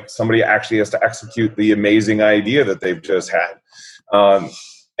that, like, somebody actually has to execute the amazing idea that they've just had.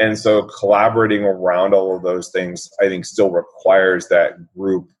 And so collaborating around all of those things, I think, still requires that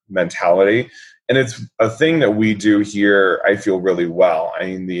group mentality. And it's a thing that we do here, I feel, really well. I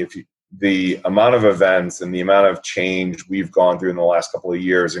mean, the amount of events and the amount of change we've gone through in the last couple of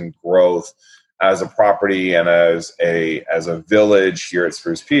years in growth as a property and as a village here at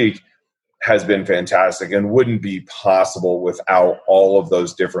Spruce Peak has been fantastic, and wouldn't be possible without all of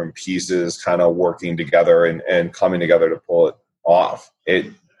those different pieces kind of working together and coming together to pull it off. It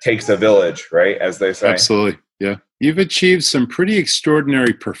takes a village, right? As they say. Absolutely. Yeah. You've achieved some pretty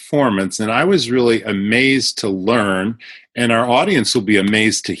extraordinary performance, and I was really amazed to learn, and our audience will be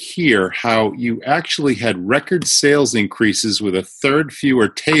amazed to hear, how you actually had record sales increases with a third fewer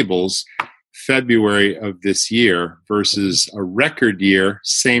tables February of this year versus a record year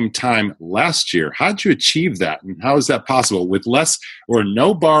same time last year. How'd you achieve that, and how is that possible with less or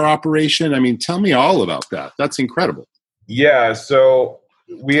no bar operation? I mean, tell me all about that. That's incredible. Yeah, so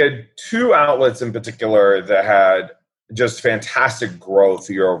we had two outlets in particular that had just fantastic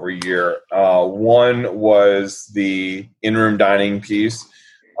growth year over year. One was the in-room dining piece,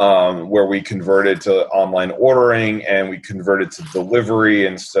 where we converted to online ordering and we converted to delivery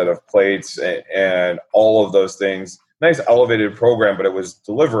instead of plates and all of those things. Nice elevated program, but it was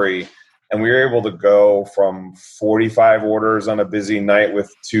delivery. And we were able to go from 45 orders on a busy night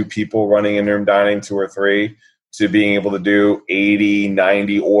with 2 people running in-room dining, 2 or 3, to being able to do 80,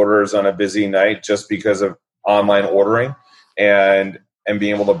 90 orders on a busy night just because of online ordering and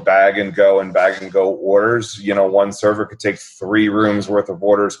being able to bag and go orders. One server could take 3 rooms worth of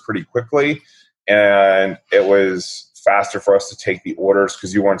orders pretty quickly. And it was faster for us to take the orders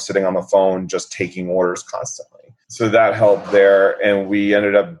because you weren't sitting on the phone just taking orders constantly. So that helped there. And we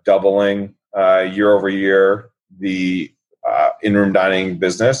ended up doubling year over year the in-room dining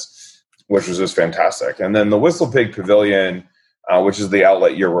business, which was just fantastic. And then the Whistle Pig Pavilion, which is the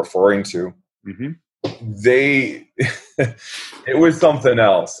outlet you're referring to, it was something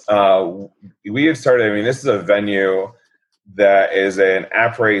else. We had started, this is a venue that is an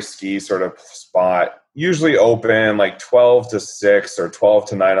après ski sort of spot, usually open like 12 to 6 or 12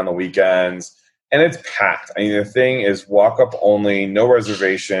 to 9 on the weekends. And it's packed. The thing is walk up only, no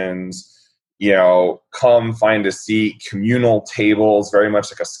reservations, come find a seat, communal tables, very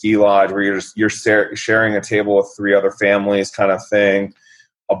much like a ski lodge where you're sharing a table with 3 other families kind of thing,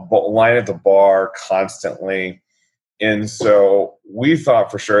 a line at the bar constantly. And so we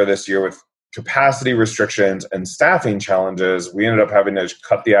thought for sure this year, with capacity restrictions and staffing challenges, we ended up having to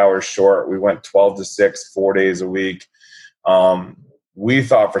cut the hours short. We went 12 to 6, 4 days a week. we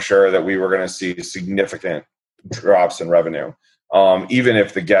thought for sure that we were going to see significant drops in revenue, even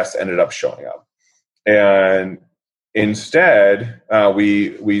if the guests ended up showing up. And instead,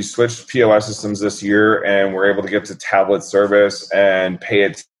 we switched POS systems this year, and we're able to get to tablet service and pay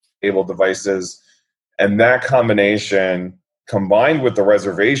at table devices. And that combination, combined with the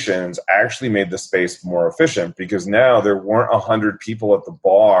reservations, actually made the space more efficient, because now there weren't 100 people at the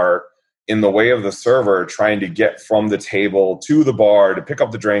bar in the way of the server trying to get from the table to the bar to pick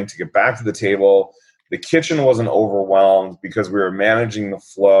up the drink, to get back to the table. The kitchen wasn't overwhelmed because we were managing the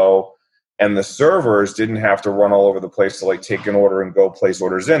flow. And the servers didn't have to run all over the place to like take an order and go place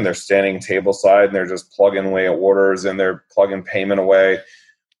orders in. They're standing table side and they're just plugging away at orders and they're plugging payment away.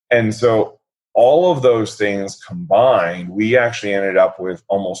 And so all of those things combined, we actually ended up with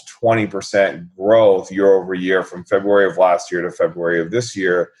almost 20% growth year over year from February of last year to February of this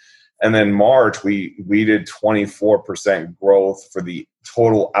year. And then March, we did 24% growth for the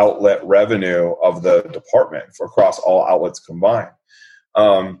total outlet revenue of the department for across all outlets combined.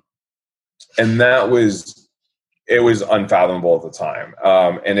 And it was unfathomable at the time.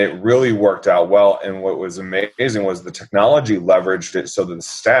 And it really worked out well. And what was amazing was the technology leveraged it so that the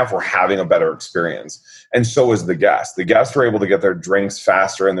staff were having a better experience. And so was the guests. The guests were able to get their drinks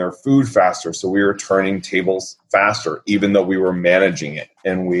faster and their food faster. So we were turning tables faster, even though we were managing it.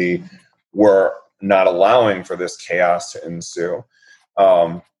 And we were not allowing for this chaos to ensue.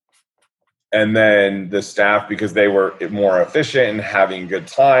 And then the staff, because they were more efficient and having a good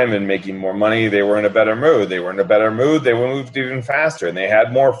time and making more money, they were in a better mood. They moved even faster and they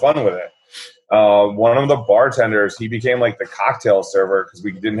had more fun with it. One of the bartenders, he became like the cocktail server because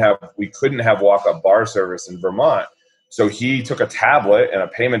we couldn't have walk-up bar service in Vermont. So he took a tablet and a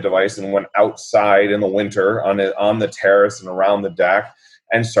payment device and went outside in the winter on the terrace and around the deck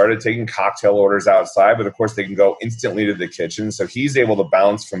and started taking cocktail orders outside. But of course, they can go instantly to the kitchen. So he's able to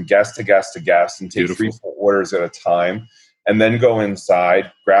bounce from guest to guest to guest and take 3-4 orders at a time, and then go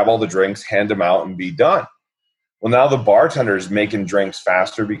inside, grab all the drinks, hand them out, and be done. Well, now the bartender's making drinks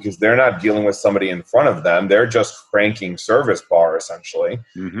faster because they're not dealing with somebody in front of them. They're just cranking service bar, essentially.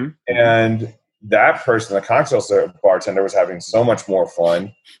 Mm-hmm. And that person, the cocktail bartender, was having so much more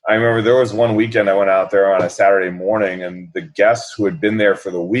fun. I remember there was one weekend I went out there on a Saturday morning, and the guests who had been there for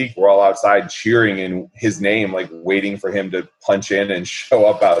the week were all outside cheering in his name, like waiting for him to punch in and show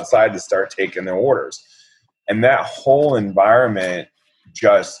up outside to start taking their orders. And that whole environment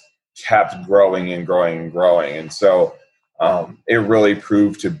just kept growing and growing and growing. And so it really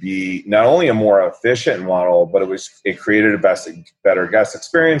proved to be not only a more efficient model, but it created a better guest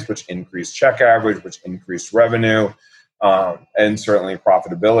experience, which increased check average, which increased revenue, and certainly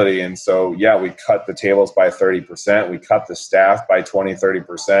profitability. And so, yeah, we cut the tables by 30%, we cut the staff by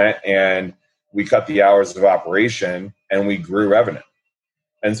 30%, and we cut the hours of operation, and we grew revenue.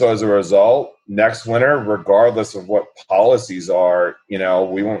 And so as a result, next winter, regardless of what policies are,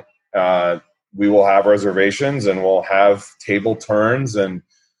 we will have reservations and we'll have table turns and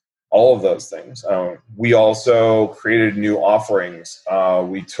all of those things. We also created new offerings.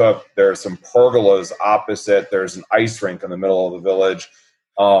 There are some pergolas opposite. There's an ice rink in the middle of the village.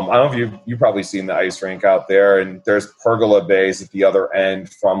 I don't know if you've probably seen the ice rink out there, and there's pergola bays at the other end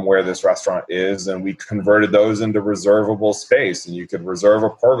from where this restaurant is. And we converted those into reservable space, and you could reserve a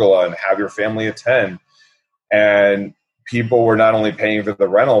pergola and have your family attend. And people were not only paying for the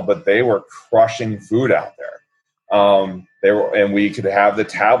rental, but they were crushing food out there. And we could have the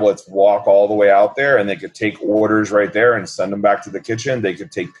tablets walk all the way out there, and they could take orders right there and send them back to the kitchen. They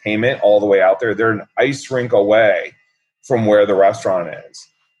could take payment all the way out there. They're an ice rink away from where the restaurant is,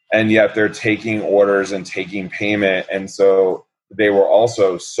 and yet they're taking orders and taking payment. And so they were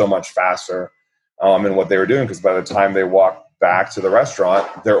also so much faster in what they were doing, because by the time they walked back to the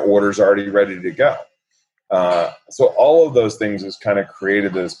restaurant, their order's already ready to go. So all of those things has kind of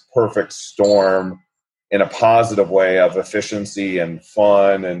created this perfect storm in a positive way of efficiency and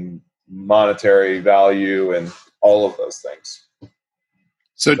fun and monetary value and all of those things.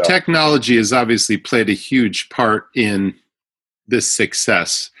 So technology has obviously played a huge part in this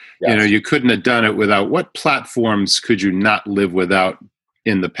success. Yes. You couldn't have done it without. What platforms could you not live without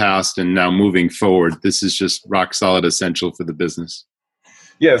in the past, and now moving forward, this is just rock solid essential for the business?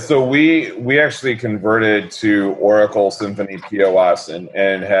 Yeah, so we actually converted to Oracle Symphony POS and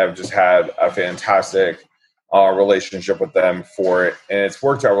have just had a fantastic relationship with them for it. And it's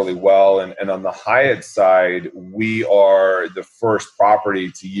worked out really well. And on the Hyatt side, we are the first property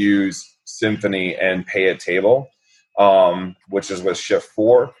to use Symphony and pay at table, which is with Shift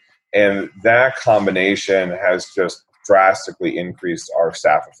 4. And that combination has just drastically increased our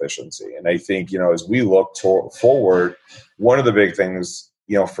staff efficiency. And I think, as we look forward, one of the big things,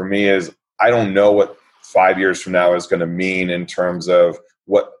 for me is I don't know what 5 years from now is going to mean in terms of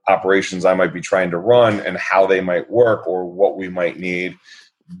what operations I might be trying to run and how they might work or what we might need.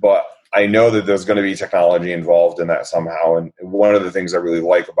 But I know that there's going to be technology involved in that somehow. And one of the things I really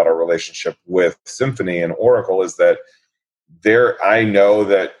like about our relationship with Symphony and Oracle is that I know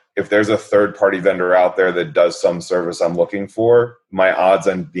that if there's a third-party vendor out there that does some service I'm looking for, my odds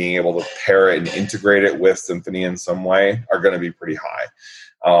on being able to pair it and integrate it with Symphony in some way are going to be pretty high.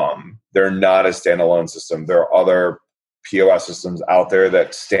 They're not a standalone system. There are other POS systems out there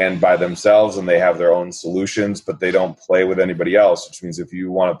that stand by themselves and they have their own solutions, but they don't play with anybody else, which means if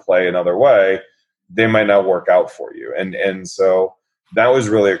you want to play another way, they might not work out for you. And so that was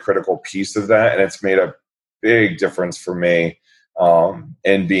really a critical piece of that. And it's made a big difference for me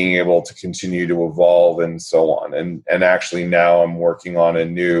and being able to continue to evolve and so on. And actually now I'm working on a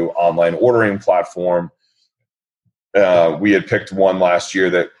new online ordering platform. We had picked one last year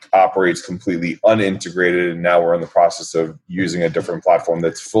that operates completely unintegrated, and now we're in the process of using a different platform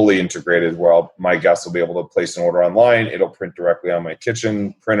that's fully integrated where my guests will be able to place an order online. It'll print directly on my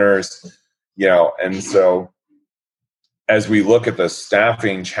kitchen printers, and so as we look at the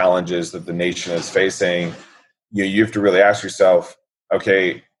staffing challenges that the nation is facing, you have to really ask yourself,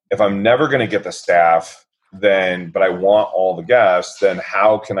 okay, if I'm never going to get the staff, but I want all the guests, then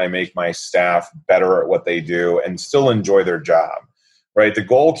how can I make my staff better at what they do and still enjoy their job, right? The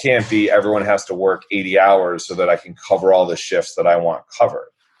goal can't be everyone has to work 80 hours so that I can cover all the shifts that I want covered.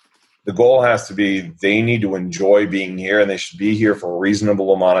 The goal has to be they need to enjoy being here, and they should be here for a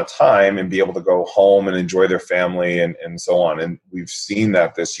reasonable amount of time and be able to go home and enjoy their family and so on. And we've seen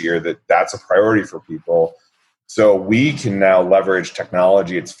that this year, that's a priority for people. So we can now leverage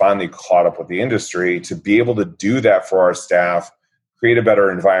technology. It's finally caught up with the industry to be able to do that for our staff, create a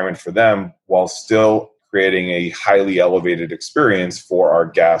better environment for them while still creating a highly elevated experience for our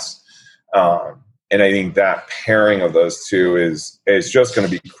guests. And I think that pairing of those two is just going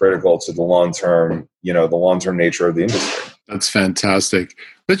to be critical to the long-term nature of the industry. That's fantastic.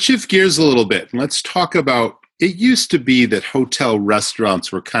 Let's shift gears a little bit and let's talk about, it used to be that hotel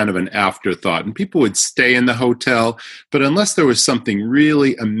restaurants were kind of an afterthought and people would stay in the hotel, but unless there was something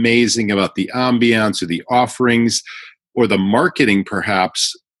really amazing about the ambiance or the offerings or the marketing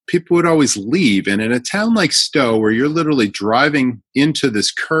perhaps, people would always leave. And in a town like Stowe, where you're literally driving into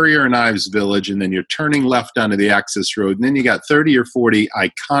this Currier and Ives village, and then you're turning left onto the access road, and then you got 30 or 40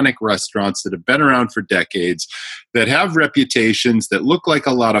 iconic restaurants that have been around for decades, that have reputations, that look like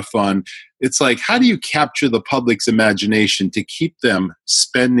a lot of fun. It's like, how do you capture the public's imagination to keep them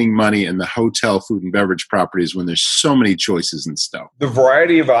spending money in the hotel food and beverage properties when there's so many choices in Stowe? The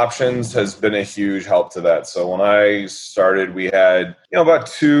variety of options has been a huge help to that. So when I started, we had about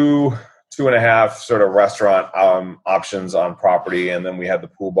two and a half sort of restaurant options on property, and then we had the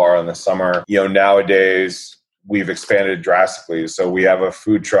pool bar in the summer. Nowadays we've expanded drastically. So we have a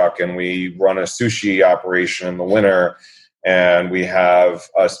food truck and we run a sushi operation in the winter. And we have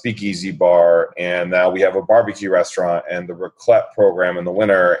a speakeasy bar, and now we have a barbecue restaurant and the raclette program in the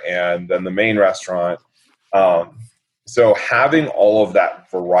winter, and then the main restaurant. So having all of that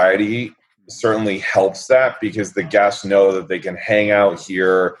variety certainly helps that, because the guests know that they can hang out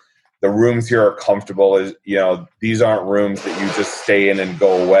here. The rooms here are comfortable. These aren't rooms that you just stay in and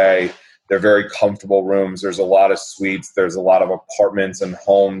go away. They're very comfortable rooms. There's a lot of suites. There's a lot of apartments and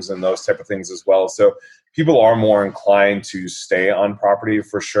homes and those type of things as well. So people are more inclined to stay on property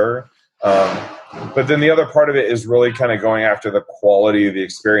for sure. But then the other part of it is really kind of going after the quality of the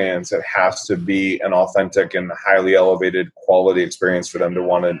experience. It has to be an authentic and highly elevated quality experience for them to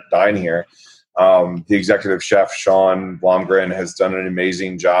want to dine here. The executive chef, Sean Blomgren, has done an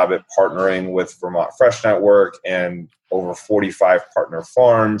amazing job at partnering with Vermont Fresh Network and over 45 partner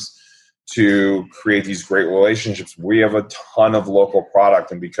farms to create these great relationships. We have a ton of local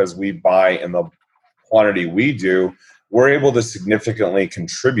product, and because we buy in the quantity we do, we're able to significantly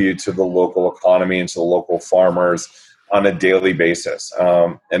contribute to the local economy and to the local farmers on a daily basis.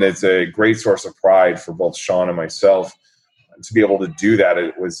 And it's a great source of pride for both Sean and myself to be able to do that.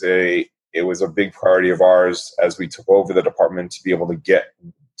 It was a big priority of ours as we took over the department to be able to get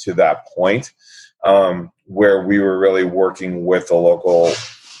to that point where we were really working with the local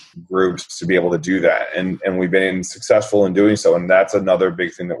groups to be able to do that. And we've been successful in doing so. And that's another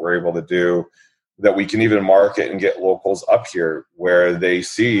big thing that we're able to do, that we can even market and get locals up here where they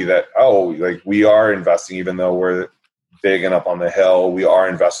see that, we are investing, even though we're big and up on the hill, we are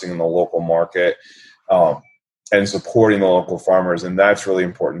investing in the local market and supporting the local farmers. And that's really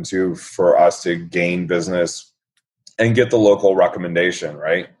important too, for us to gain business and get the local recommendation,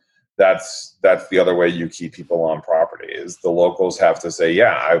 right? that's the other way you keep people on property, is the locals have to say,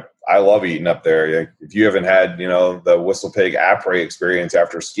 yeah, I love eating up there. If you haven't had, the Whistle Pig après experience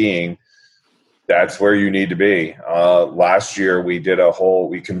after skiing, that's where you need to be. Last year we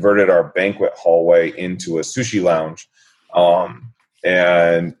converted our banquet hallway into a sushi lounge,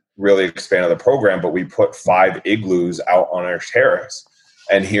 and really expanded the program, but we put 5 igloos out on our terrace.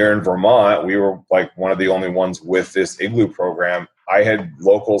 And here in Vermont, we were like one of the only ones with this igloo program. I had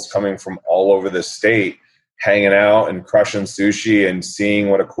locals coming from all over the state hanging out and crushing sushi and seeing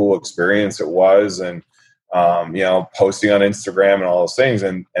what a cool experience it was, and posting on Instagram and all those things,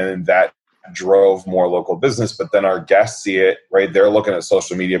 and that drove more local business. But then our guests see it, right? They're looking at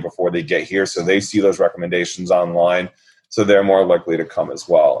social media before they get here, so they see those recommendations online, so they're more likely to come as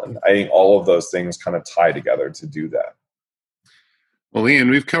well. And I think all of those things kind of tie together to do that. Well, Ian,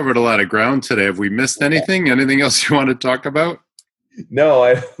 we've covered a lot of ground today. Have we missed anything? Anything else you want to talk about? No,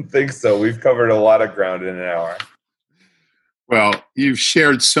 I don't think so. We've covered a lot of ground in an hour. Well, you've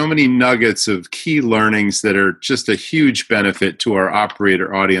shared so many nuggets of key learnings that are just a huge benefit to our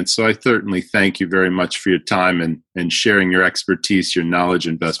operator audience. So I certainly thank you very much for your time and sharing your expertise, your knowledge,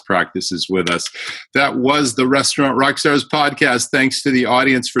 and best practices with us. That was the Restaurant Rockstars podcast. Thanks to the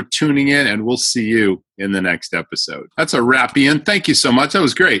audience for tuning in, and we'll see you in the next episode. That's a wrap, Ian. Thank you so much. That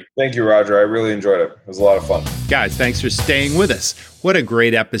was great. Thank you, Roger. I really enjoyed it. It was a lot of fun. Guys, thanks for staying with us. What a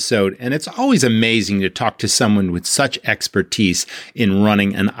great episode. And it's always amazing to talk to someone with such expertise in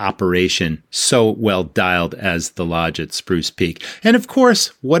running an operation so well dialed as the Lodge at Spruce Peak. And of course,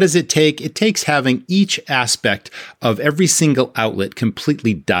 what does it take? It takes having each aspect of every single outlet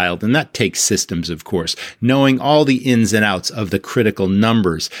completely dialed. And that takes systems, of course, knowing all the ins and outs of the critical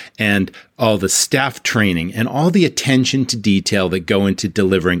numbers and all the staff training and all the attention to detail that go into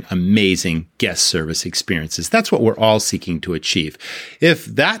delivering amazing guest service experiences. That's what we're all seeking to achieve. If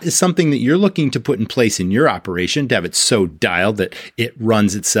that is something that you're looking to put in place in your operation, to have it so dialed that it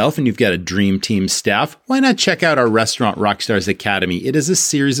runs itself and you've got a dream team staff, why not check out our Restaurant Rockstars Academy? It is a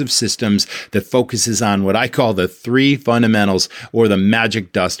series of systems that focuses on what I call the 3 fundamentals, or the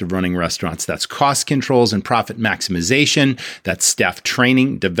magic dust of running restaurants. That's cost controls and profit maximization. That's staff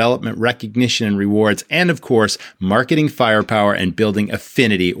training, development, recognition and rewards, and of course, marketing firepower and building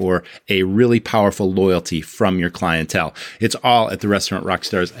affinity, or a really powerful loyalty from your clientele. It's all at the Restaurant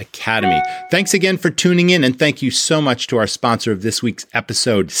Rockstars Academy. Thanks again for tuning in, and thank you so much to our sponsor of this week's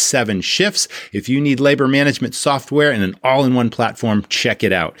episode, 7 Shifts. If you need labor management software and an all-in-one platform, check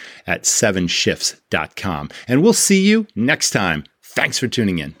it out at 7shifts.com. And we'll see you next time. Thanks for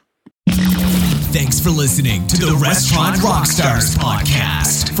tuning in. Thanks for listening to the Restaurant Rockstars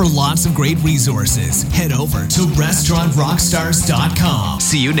podcast. For lots of great resources, head over to restaurantrockstars.com.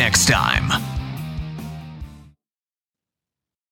 See you next time.